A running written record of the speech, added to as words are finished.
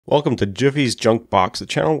Welcome to Jiffy's Junk Box, the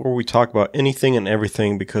channel where we talk about anything and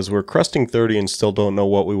everything because we're cresting 30 and still don't know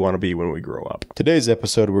what we want to be when we grow up. Today's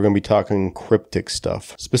episode, we're going to be talking cryptic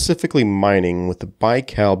stuff, specifically mining with the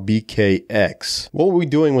Baikal BKX. What we'll be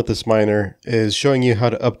doing with this miner is showing you how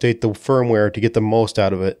to update the firmware to get the most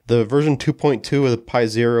out of it. The version 2.2 of the Pi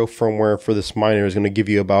Zero firmware for this miner is going to give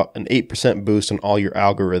you about an 8% boost on all your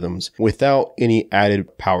algorithms without any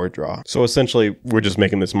added power draw. So essentially, we're just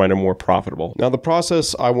making this miner more profitable. Now, the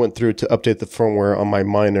process I went through to update the firmware on my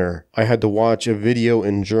miner, I had to watch a video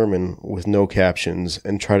in German with no captions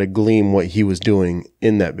and try to glean what he was doing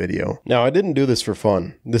in that video. Now, I didn't do this for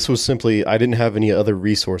fun. This was simply, I didn't have any other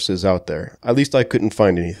resources out there. At least I couldn't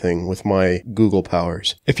find anything with my Google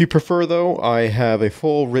powers. If you prefer though, I have a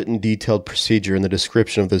full written detailed procedure in the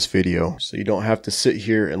description of this video, so you don't have to sit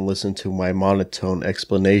here and listen to my monotone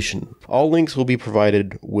explanation. All links will be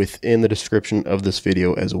provided within the description of this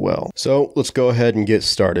video as well. So let's go ahead and get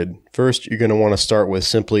started. First, you're going to want to start with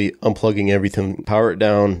simply unplugging everything, power it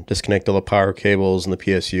down, disconnect all the power cables and the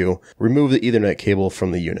PSU, remove the Ethernet cable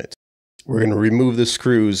from the unit. We're going to remove the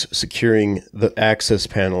screws securing the access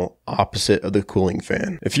panel opposite of the cooling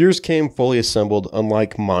fan. If yours came fully assembled,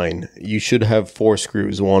 unlike mine, you should have 4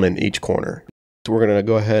 screws, 1 in each corner. So we're going to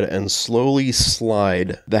go ahead and slowly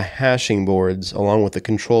slide the hashing boards along with the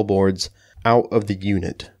control boards out of the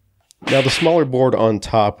unit. Now, the smaller board on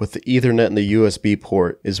top with the Ethernet and the USB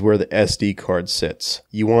port is where the SD card sits.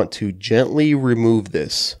 You want to gently remove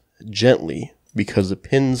this, gently, because the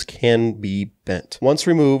pins can be bent. Once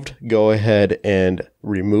removed, go ahead and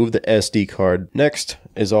remove the SD card. Next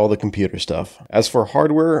is all the computer stuff. As for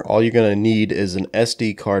hardware, all you're going to need is an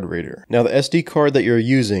SD card reader. Now, the SD card that you're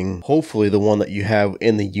using, hopefully the one that you have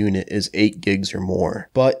in the unit is 8 gigs or more.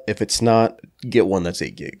 But if it's not, get one that's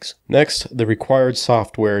 8 gigs. Next, the required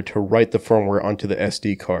software to write the firmware onto the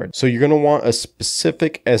SD card. So you're going to want a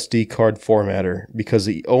specific SD card formatter because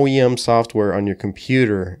the OEM software on your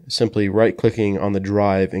computer, simply right-clicking on the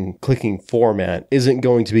drive and clicking format, isn't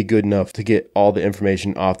going to be good enough to get all the information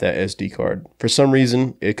off that SD card. For some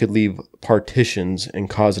reason, it could leave partitions and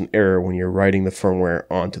cause an error when you're writing the firmware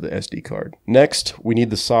onto the SD card. Next, we need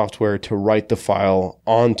the software to write the file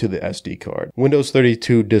onto the SD card. Windows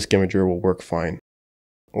 32 Disk Imager will work fine.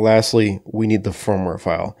 Lastly, we need the firmware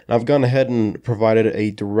file. Now, I've gone ahead and provided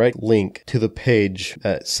a direct link to the page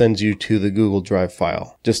that sends you to the Google Drive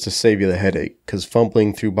file, just to save you the headache, because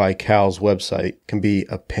fumbling through Baikal's website can be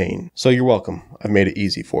a pain. So you're welcome. I've made it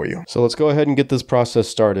easy for you. So let's go ahead and get this process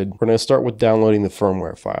started. We're going to start with downloading the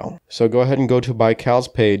firmware file. So go ahead and go to Baikal's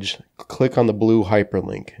page, click on the blue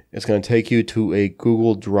hyperlink. It's going to take you to a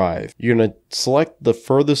Google Drive. You're going to select the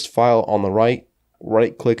furthest file on the right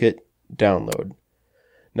click it, download.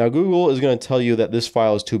 Now, Google is going to tell you that this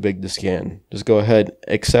file is too big to scan. Just go ahead,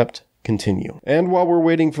 accept, continue. And while we're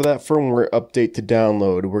waiting for that firmware update to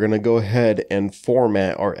download, we're going to go ahead and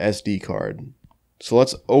format our SD card. So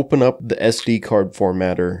let's open up the SD card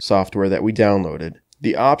formatter software that we downloaded.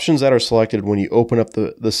 The options that are selected when you open up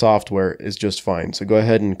the software is just fine. So go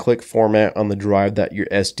ahead and click format on the drive that your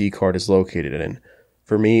SD card is located in.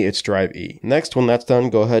 For me, it's drive E. Next, when that's done,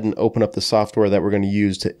 go ahead and open up the software that we're going to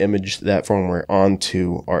use to image that firmware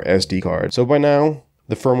onto our SD card. So by now,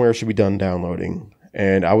 the firmware should be done downloading.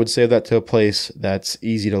 And I would save that to a place that's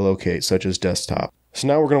easy to locate, such as desktop. So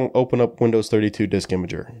now we're going to open up Windows 32 Disk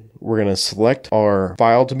Imager. We're going to select our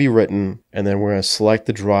file to be written, and then we're going to select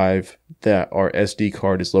the drive that our SD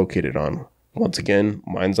card is located on. Once again,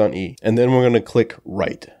 mine's on E. And then we're going to click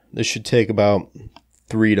Write. This should take about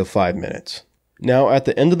 3 to 5 minutes. Now, at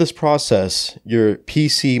the end of this process, your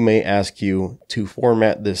PC may ask you to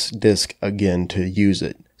format this disk again to use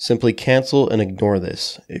it. Simply cancel and ignore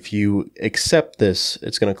this. If you accept this,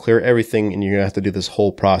 it's going to clear everything and you're going to have to do this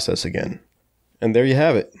whole process again. And there you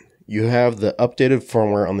have it. You have the updated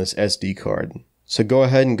firmware on this SD card. So go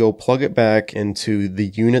ahead and go plug it back into the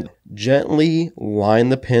unit. Gently line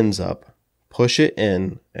the pins up, push it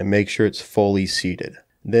in, and make sure it's fully seated.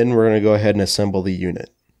 Then we're going to go ahead and assemble the unit.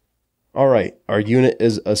 Alright, our unit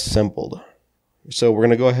is assembled. So we're going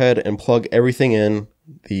to go ahead and plug everything in,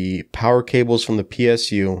 the power cables from the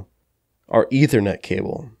PSU, our Ethernet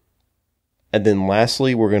cable, and then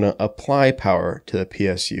lastly we're going to apply power to the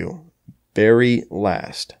PSU. Very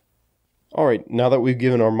last. Alright, now that we've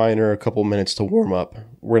given our miner a couple minutes to warm up,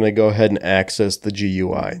 we're going to go ahead and access the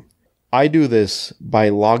GUI. I do this by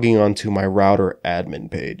logging onto my router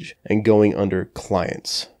admin page and going under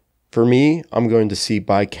Clients. For me, I'm going to see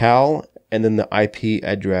Baikal and then the IP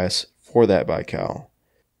address for that Baikal.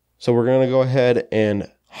 So we're going to go ahead and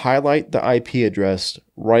highlight the IP address,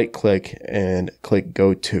 right click and click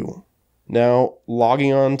Go To. Now,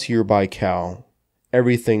 logging on to your Baikal,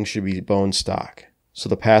 everything should be bone stock. So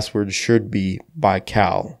the password should be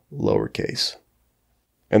Baikal, lowercase.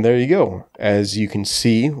 And there you go. As you can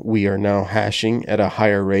see, we are now hashing at a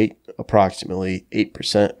higher rate, approximately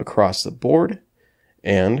 8% across the board.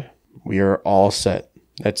 And we are all set.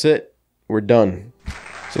 That's it. We're done.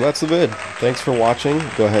 So that's the vid. Thanks for watching.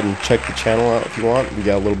 Go ahead and check the channel out if you want. We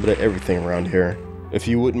got a little bit of everything around here. If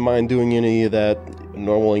you wouldn't mind doing any of that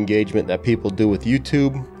normal engagement that people do with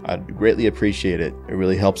YouTube, I'd greatly appreciate it. It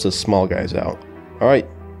really helps us small guys out. All right.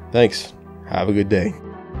 Thanks. Have a good day.